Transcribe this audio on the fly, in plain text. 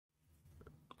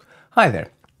Hi there.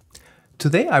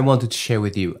 Today I wanted to share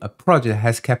with you a project that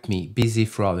has kept me busy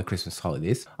throughout the Christmas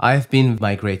holidays. I've been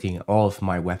migrating all of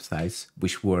my websites,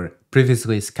 which were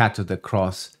previously scattered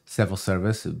across several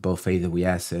servers, both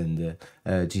AWS and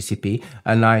GCP,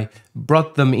 and I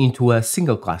brought them into a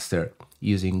single cluster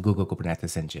using Google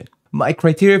Kubernetes Engine. My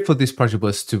criteria for this project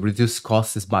was to reduce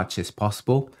costs as much as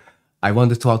possible. I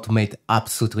wanted to automate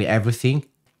absolutely everything.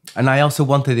 And I also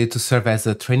wanted it to serve as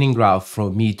a training ground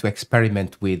for me to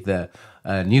experiment with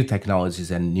new technologies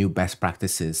and new best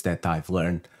practices that I've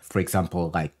learned. For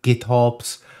example, like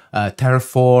Gitops,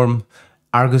 Terraform,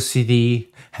 ArgoCD,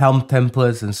 Helm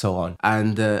templates, and so on.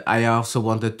 And I also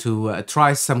wanted to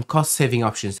try some cost-saving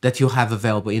options that you have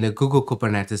available in a Google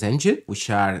Kubernetes Engine,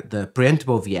 which are the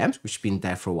Preemptible VMs, which have been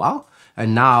there for a while.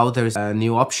 And now there's a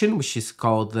new option, which is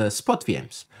called the Spot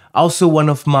VMs. Also, one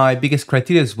of my biggest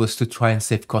criteria was to try and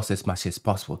save costs as much as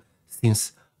possible,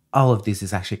 since all of this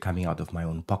is actually coming out of my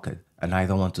own pocket, and I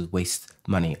don't want to waste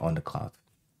money on the cloud.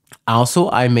 Also,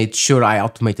 I made sure I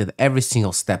automated every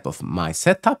single step of my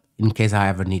setup in case I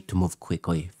ever need to move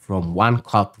quickly from one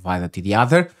cloud provider to the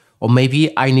other, or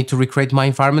maybe I need to recreate my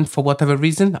environment for whatever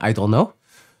reason, I don't know.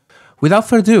 Without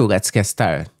further ado, let's get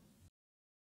started.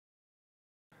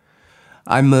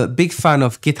 I'm a big fan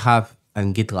of GitHub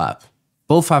and Gitlab.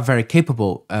 Both are very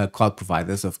capable cloud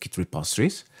providers of Git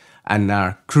repositories and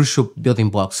are crucial building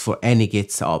blocks for any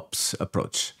GitOps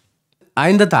approach. I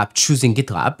ended up choosing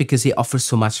Gitlab because it offers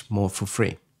so much more for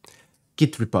free.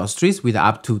 Git repositories with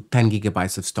up to 10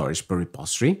 gigabytes of storage per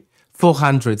repository,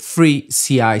 400 free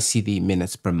CI/CD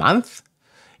minutes per month,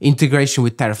 integration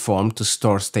with Terraform to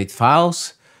store state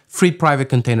files, free private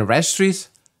container registries,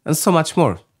 and so much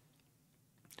more.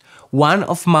 One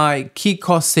of my key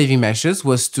cost-saving measures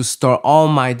was to store all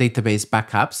my database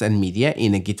backups and media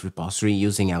in a Git repository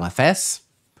using LFS.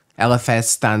 LFS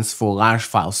stands for Large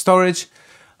File Storage,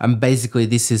 and basically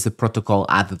this is a protocol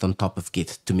added on top of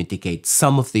Git to mitigate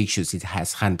some of the issues it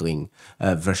has handling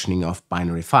versioning of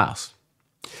binary files.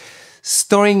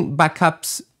 Storing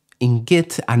backups in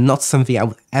Git are not something I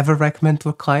would ever recommend to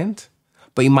a client,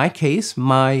 but in my case,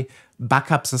 my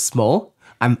backups are small.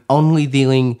 I'm only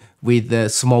dealing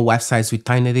with small websites with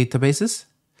tiny databases.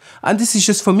 And this is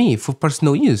just for me, for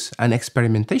personal use and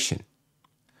experimentation.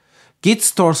 Git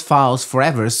stores files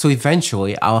forever, so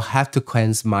eventually I'll have to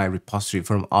cleanse my repository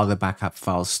from all the backup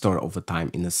files stored over time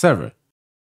in the server.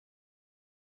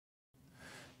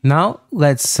 Now,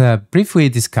 let's briefly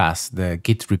discuss the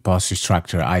Git repository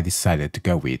structure I decided to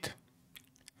go with.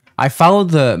 I followed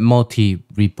the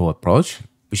multi-repo approach,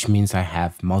 which means I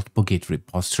have multiple Git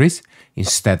repositories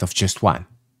instead of just one.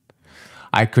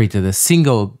 I created a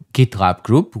single GitLab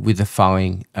group with the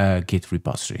following Git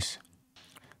repositories.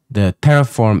 The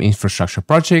Terraform infrastructure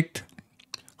project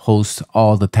hosts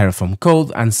all the Terraform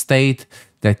code and state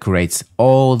that creates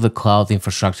all the cloud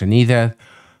infrastructure needed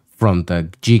from the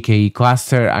GKE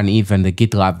cluster and even the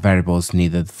GitLab variables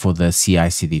needed for the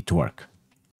CI/CD to work.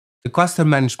 The cluster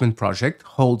management project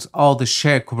holds all the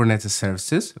shared Kubernetes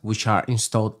services, which are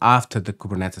installed after the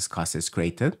Kubernetes cluster is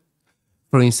created.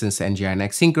 For instance,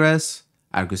 nginx ingress,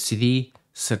 ArgoCD,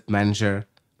 Cert Manager,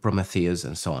 Prometheus,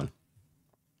 and so on.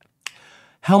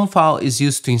 Helm file is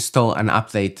used to install and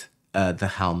update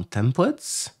the Helm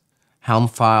templates. Helm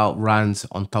file runs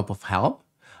on top of Helm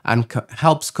and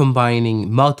helps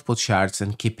combining multiple charts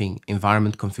and keeping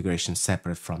environment configuration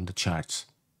separate from the charts.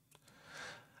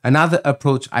 Another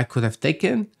approach I could have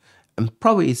taken, and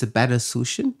probably is a better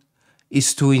solution,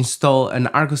 is to install an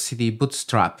ArgoCD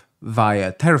bootstrap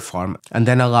via Terraform and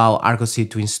then allow ArgoCD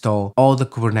to install all the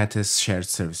Kubernetes shared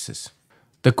services.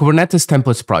 The Kubernetes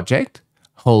templates project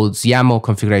holds YAML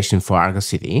configuration for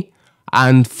ArgoCD,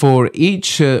 and for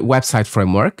each website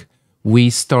framework,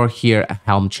 we store here a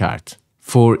Helm chart.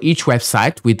 For each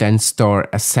website, we then store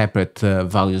a separate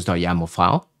values.yaml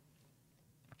file.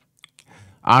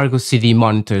 ArgoCD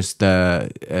monitors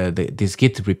this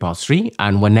Git repository,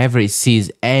 and whenever it sees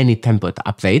any template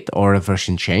update or a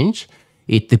version change,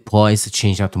 it deploys the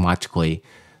change automatically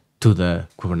to the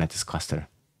Kubernetes cluster.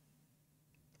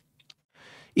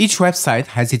 Each website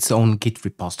has its own Git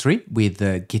repository with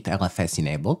the Git LFS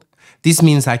enabled. This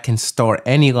means I can store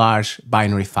any large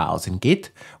binary files in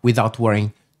Git without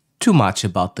worrying too much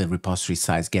about the repository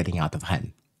size getting out of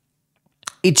hand.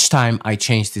 Each time I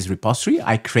change this repository,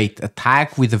 I create a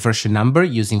tag with the version number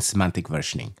using semantic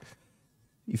versioning.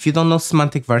 If you don't know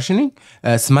semantic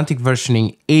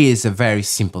versioning is a very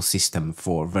simple system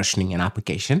for versioning an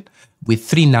application with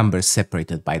 3 numbers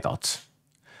separated by dots.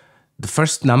 The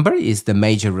first number is the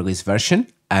major release version,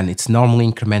 and it's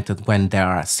normally incremented when there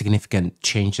are significant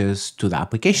changes to the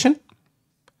application.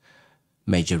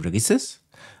 Major releases.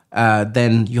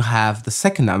 Then you have the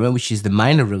second number, which is the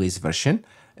minor release version.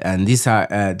 And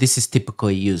this is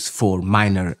typically used for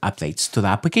minor updates to the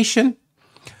application.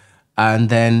 And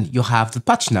then you have the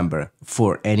patch number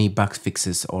for any bug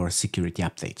fixes or security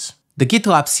updates. The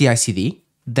GitLab CI/CD,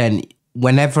 then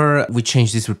whenever we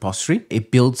change this repository,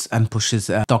 it builds and pushes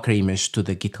a Docker image to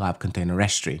the GitLab container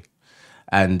registry.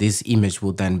 And this image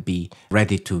will then be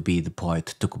ready to be deployed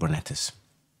to Kubernetes.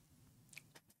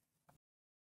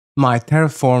 My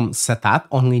Terraform setup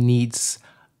only needs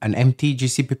an empty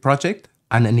GCP project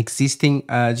and an existing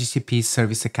GCP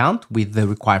service account with the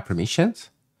required permissions.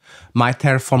 My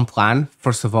Terraform plan,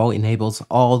 first of all, enables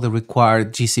all the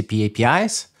required GCP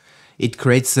APIs. It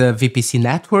creates a VPC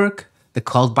network, the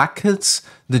cloud buckets,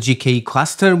 the GKE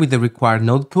cluster with the required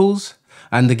node pools,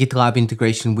 and the GitLab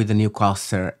integration with the new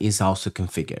cluster is also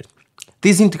configured.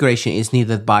 This integration is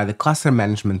needed by the cluster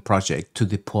management project to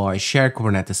deploy shared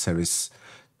Kubernetes service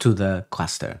to the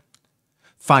cluster.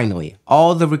 Finally,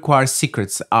 all the required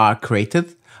secrets are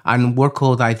created and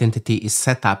workload identity is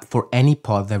set up for any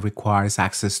pod that requires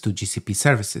access to GCP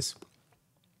services.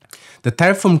 The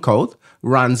Terraform code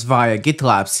runs via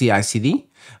GitLab CI/CD,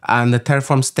 and the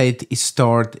Terraform state is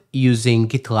stored using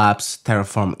GitLab's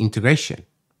Terraform integration.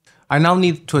 I now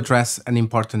need to address an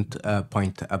important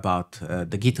point about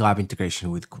the GitLab integration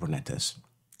with Kubernetes.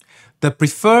 The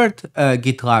preferred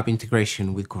GitLab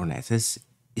integration with Kubernetes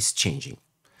is changing.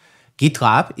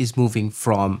 GitLab is moving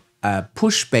from a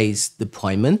push-based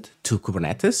deployment to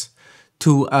Kubernetes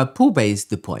to a pull-based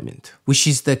deployment, which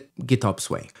is the Gitops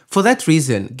way. For that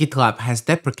reason, GitLab has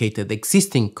deprecated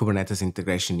existing Kubernetes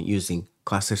integration using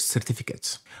cluster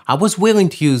certificates. I was willing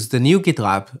to use the new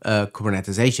GitLab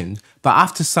Kubernetes agent, but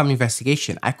after some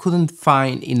investigation, I couldn't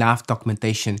find enough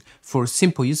documentation for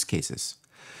simple use cases.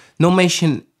 No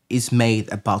mention is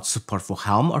made about support for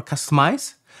Helm or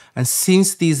Customize. And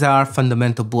since these are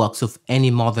fundamental blocks of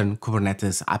any modern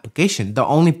Kubernetes application, the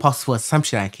only possible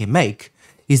assumption I can make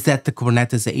is that the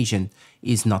Kubernetes agent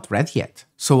is not ready yet.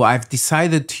 So I've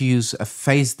decided to use a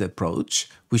phased approach,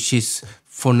 which is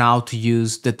for now to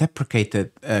use the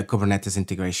deprecated Kubernetes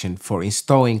integration for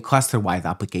installing cluster-wide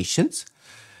applications,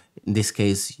 in this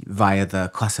case via the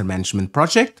cluster management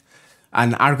project,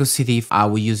 and ArgoCD, I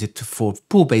will use it for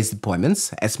pool-based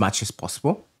deployments as much as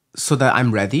possible, so that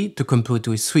I'm ready to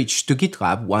completely switch to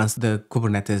GitLab once the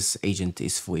Kubernetes agent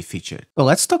is fully featured. So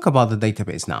let's talk about the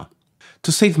database now.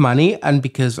 To save money, and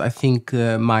because I think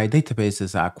my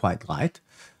databases are quite light,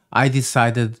 I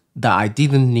decided that I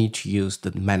didn't need to use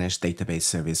the managed database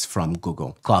service from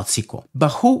Google, Cloud SQL. But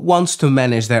who wants to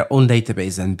manage their own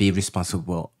database and be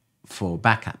responsible for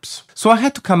backups? So I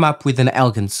had to come up with an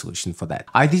elegant solution for that.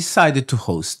 I decided to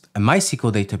host a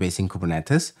MySQL database in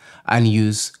Kubernetes and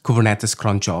use Kubernetes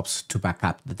cron jobs to back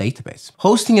up the database.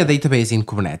 Hosting a database in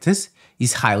Kubernetes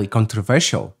is highly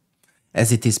controversial,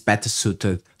 as it is better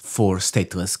suited for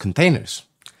stateless containers.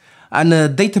 And a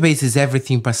database is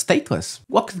everything but stateless.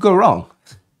 What could go wrong?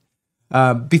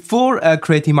 Before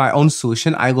creating my own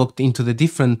solution, I looked into the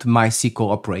different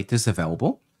MySQL operators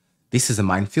available. This is a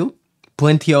minefield.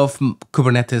 Plenty of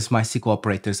Kubernetes MySQL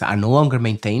operators are no longer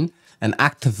maintained and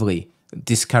actively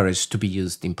discouraged to be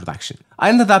used in production. I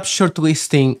ended up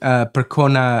shortlisting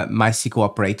Percona MySQL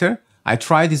operator. I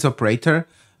tried this operator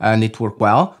and it worked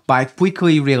well, but I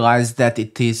quickly realized that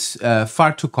it is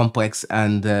far too complex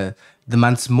and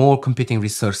demands more computing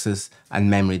resources and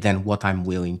memory than what I'm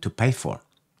willing to pay for.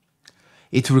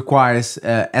 It requires,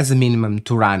 as a minimum,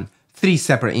 to run 3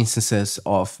 separate instances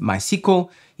of MySQL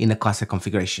in a cluster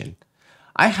configuration.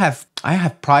 I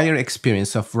have prior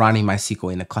experience of running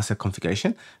MySQL in a cluster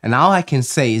configuration, and all I can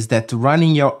say is that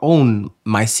running your own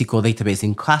MySQL database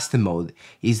in cluster mode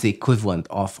is the equivalent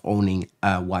of owning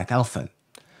a white elephant.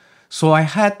 So I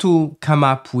had to come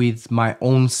up with my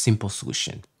own simple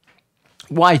solution.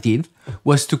 What I did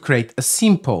was to create a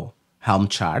simple Helm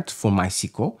chart for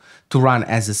MySQL to run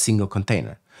as a single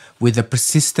container with a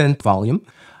persistent volume,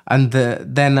 and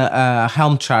then a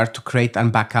Helm chart to create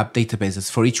and backup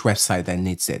databases for each website that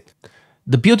needs it.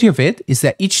 The beauty of it is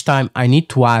that each time I need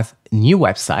to add a new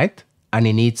website and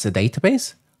it needs a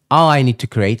database, all I need to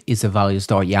create is a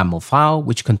values.yaml file,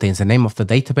 which contains the name of the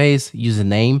database,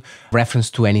 username,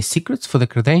 reference to any secrets for the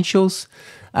credentials,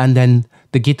 and then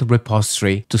the Git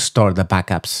repository to store the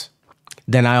backups.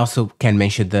 Then I also can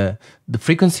mention the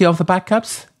frequency of the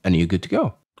backups, and you're good to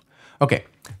go. Okay,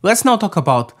 let's now talk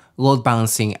about load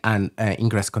balancing and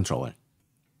ingress controller.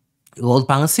 Load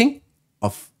balancing,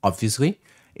 obviously,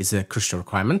 is a crucial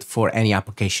requirement for any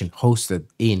application hosted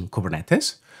in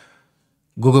Kubernetes.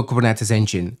 Google Kubernetes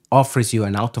Engine offers you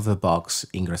an out-of-the-box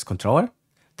ingress controller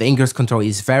The ingress controller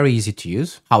is very easy to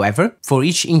use. However, for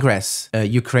each ingress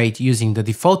you create using the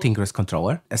default ingress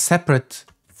controller, a separate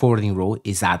forwarding rule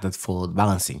is added for load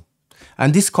balancing.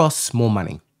 And this costs more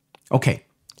money. Okay,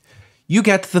 you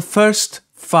get the first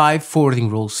 5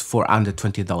 forwarding rules for under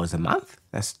 $20 a month.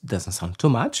 That doesn't sound too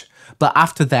much. But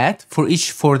after that, for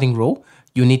each forwarding rule,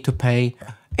 you need to pay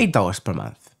 $8 per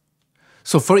month.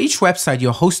 So for each website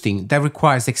you're hosting that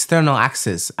requires external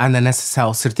access and an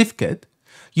SSL certificate,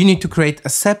 you need to create a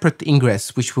separate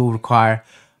ingress which will require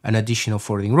an additional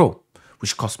forwarding rule,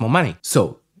 which costs more money.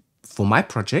 So for my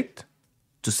project,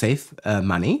 to save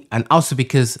money, and also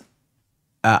because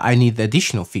I need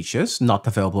additional features not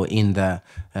available in the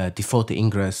default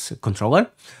ingress controller,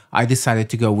 I decided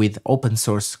to go with open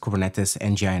source Kubernetes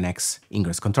Nginx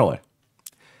ingress controller.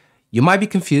 You might be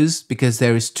confused because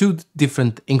there is 2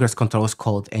 different ingress controllers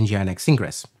called Nginx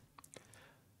ingress.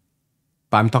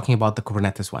 But I'm talking about the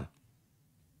Kubernetes one.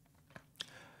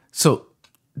 So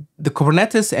the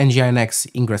Kubernetes Nginx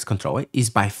ingress controller is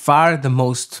by far the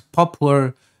most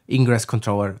popular ingress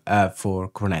controller for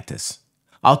Kubernetes.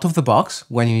 Out of the box,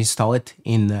 when you install it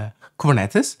in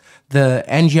Kubernetes, the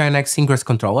Nginx ingress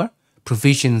controller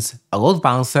provisions a load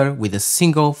balancer with a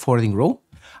single forwarding rule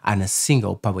and a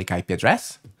single public IP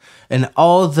address, and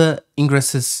all the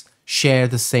ingresses share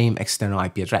the same external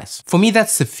IP address. For me,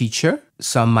 that's a feature.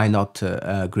 Some might not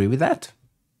agree with that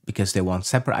because they want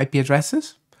separate IP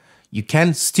addresses. You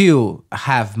can still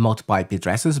have multiple IP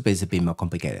addresses, but it's a bit more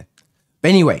complicated. But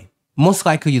anyway, most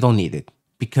likely you don't need it,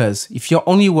 because if you're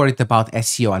only worried about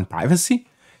SEO and privacy,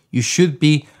 you should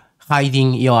be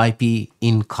hiding your IP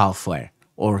in Cloudflare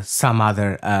or some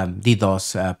other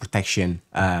DDoS protection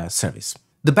service.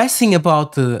 The best thing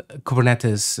about the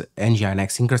Kubernetes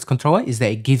Nginx ingress controller is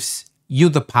that it gives you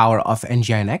the power of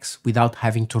Nginx without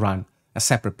having to run a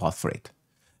separate pod for it.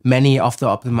 Many of the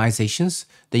optimizations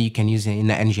that you can use in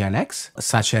the Nginx,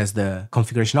 such as the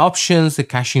configuration options, the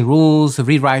caching rules, the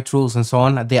rewrite rules, and so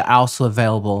on, they are also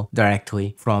available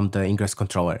directly from the ingress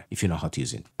controller if you know how to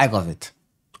use it. I love it.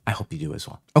 I hope you do as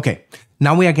well. Okay,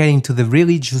 now we are getting to the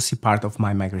really juicy part of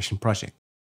my migration project.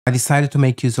 I decided to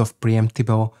make use of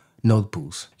preemptible node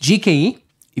pools. GKE,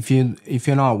 if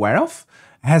you're not aware of,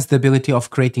 has the ability of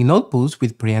creating node pools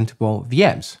with preemptible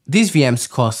VMs. These VMs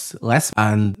cost less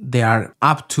and they are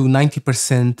up to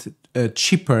 90%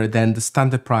 cheaper than the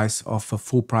standard price of a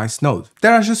full price node.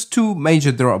 There are just 2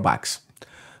 major drawbacks.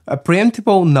 A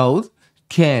preemptible node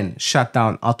can shut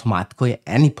down automatically at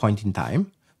any point in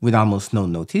time with almost no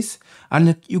notice,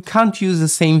 and you can't use the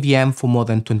same VM for more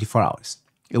than 24 hours.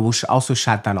 It will also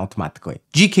shut down automatically.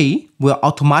 GKE will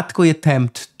automatically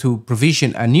attempt to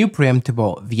provision a new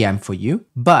preemptible VM for you,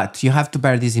 but you have to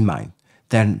bear this in mind.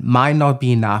 There might not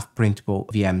be enough preemptible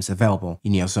VMs available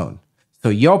in your zone. So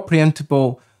your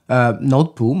preemptible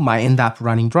node pool might end up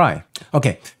running dry.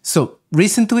 Okay, so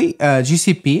recently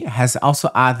GCP has also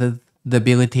added the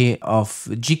ability of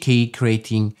GKE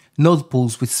creating node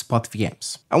pools with spot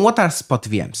VMs. And what are spot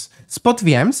VMs? Spot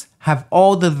VMs have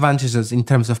all the advantages in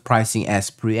terms of pricing as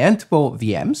preemptible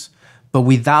VMs, but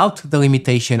without the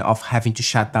limitation of having to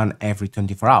shut down every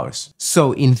 24 hours.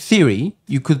 So in theory,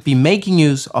 you could be making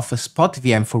use of a spot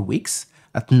VM for weeks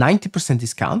at 90%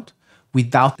 discount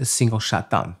without a single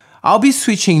shutdown. I'll be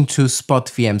switching to spot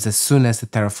VMs as soon as the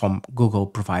Terraform Google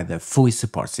provider fully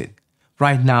supports it.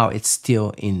 Right now, it's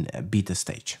still in a beta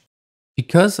stage.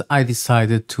 Because I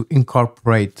decided to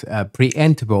incorporate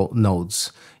preemptible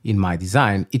nodes in my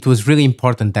design, it was really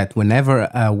important that whenever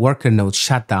a worker node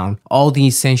shut down, all the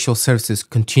essential services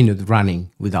continued running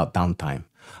without downtime.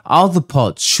 All the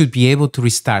pods should be able to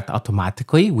restart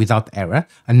automatically without error,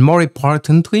 and more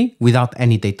importantly, without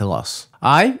any data loss.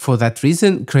 I, for that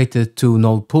reason, created 2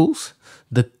 node pools.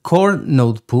 The core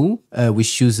node pool,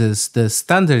 which uses the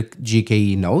standard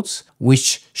GKE nodes,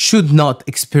 which should not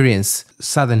experience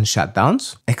sudden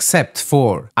shutdowns, except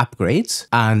for upgrades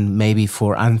and maybe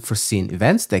for unforeseen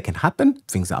events that can happen,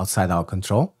 things outside our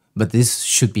control, but this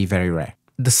should be very rare.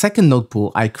 The second node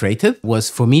pool I created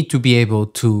was for me to be able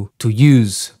to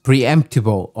use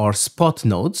preemptible or spot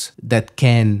nodes that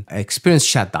can experience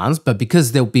shutdowns, but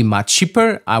because they'll be much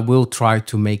cheaper, I will try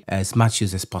to make as much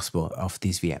use as possible of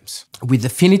these VMs. With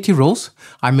affinity rules,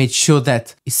 I made sure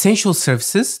that essential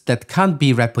services that can't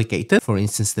be replicated, for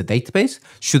instance the database,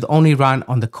 should only run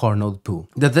on the core node pool.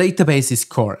 The database is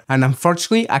core, and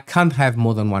unfortunately I can't have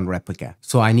more than 1 replica.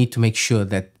 So I need to make sure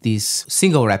that this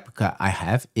single replica I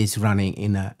have is running in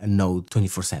in a node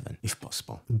 24/7 if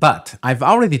possible. But I've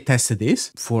already tested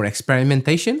this for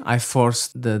experimentation. I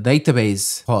forced the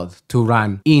database pod to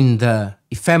run in the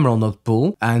ephemeral node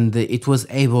pool, and it was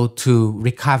able to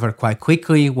recover quite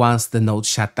quickly once the node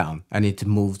shut down and it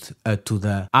moved to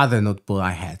the other node pool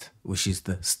I had, which is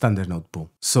the standard node pool.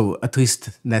 So at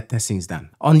least that testing is done.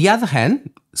 On the other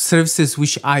hand, services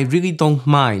which I really don't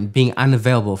mind being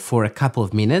unavailable for a couple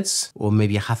of minutes or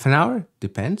maybe a half an hour,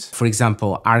 depends. For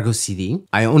example, ArgoCD.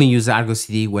 I only use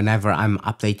ArgoCD whenever I'm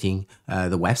updating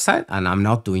the website, and I'm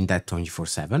not doing that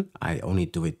 24/7. I only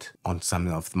do it on some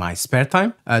of my spare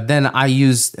time. Then I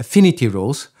use affinity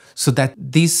rules so that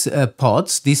these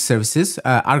pods, these services,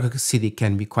 ArgoCD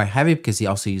can be quite heavy because it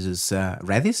also uses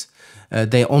Redis.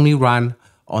 They only run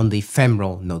on the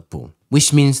ephemeral node pool,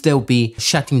 which means they'll be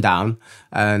shutting down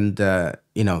and,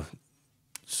 you know,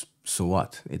 so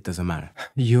what? It doesn't matter.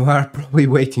 You are probably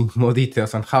waiting more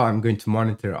details on how I'm going to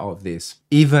monitor all of this.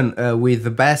 Even with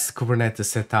the best Kubernetes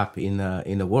setup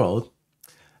in the world,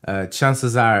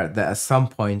 chances are that at some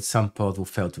point, some pod will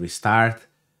fail to restart,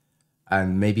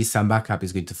 and maybe some backup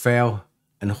is going to fail,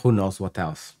 and who knows what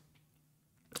else.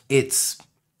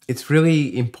 It's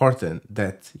really important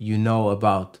that you know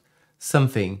about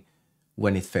something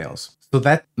when it fails. So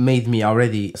that made me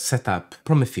already set up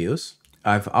Prometheus.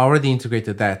 I've already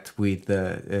integrated that with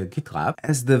Gitlab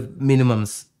as the minimum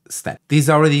step. This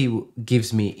already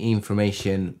gives me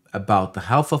information about the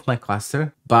health of my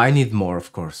cluster, but I need more,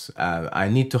 of course. I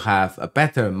need to have a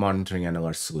better monitoring and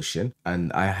alert solution,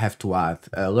 and I have to add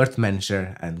Alert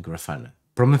Manager and Grafana.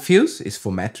 Prometheus is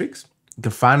for metrics,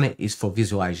 Grafana is for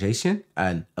visualization,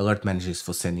 and Alert Manager is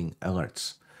for sending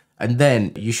alerts. And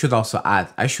then I should also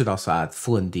add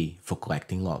fluentd for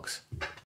collecting logs.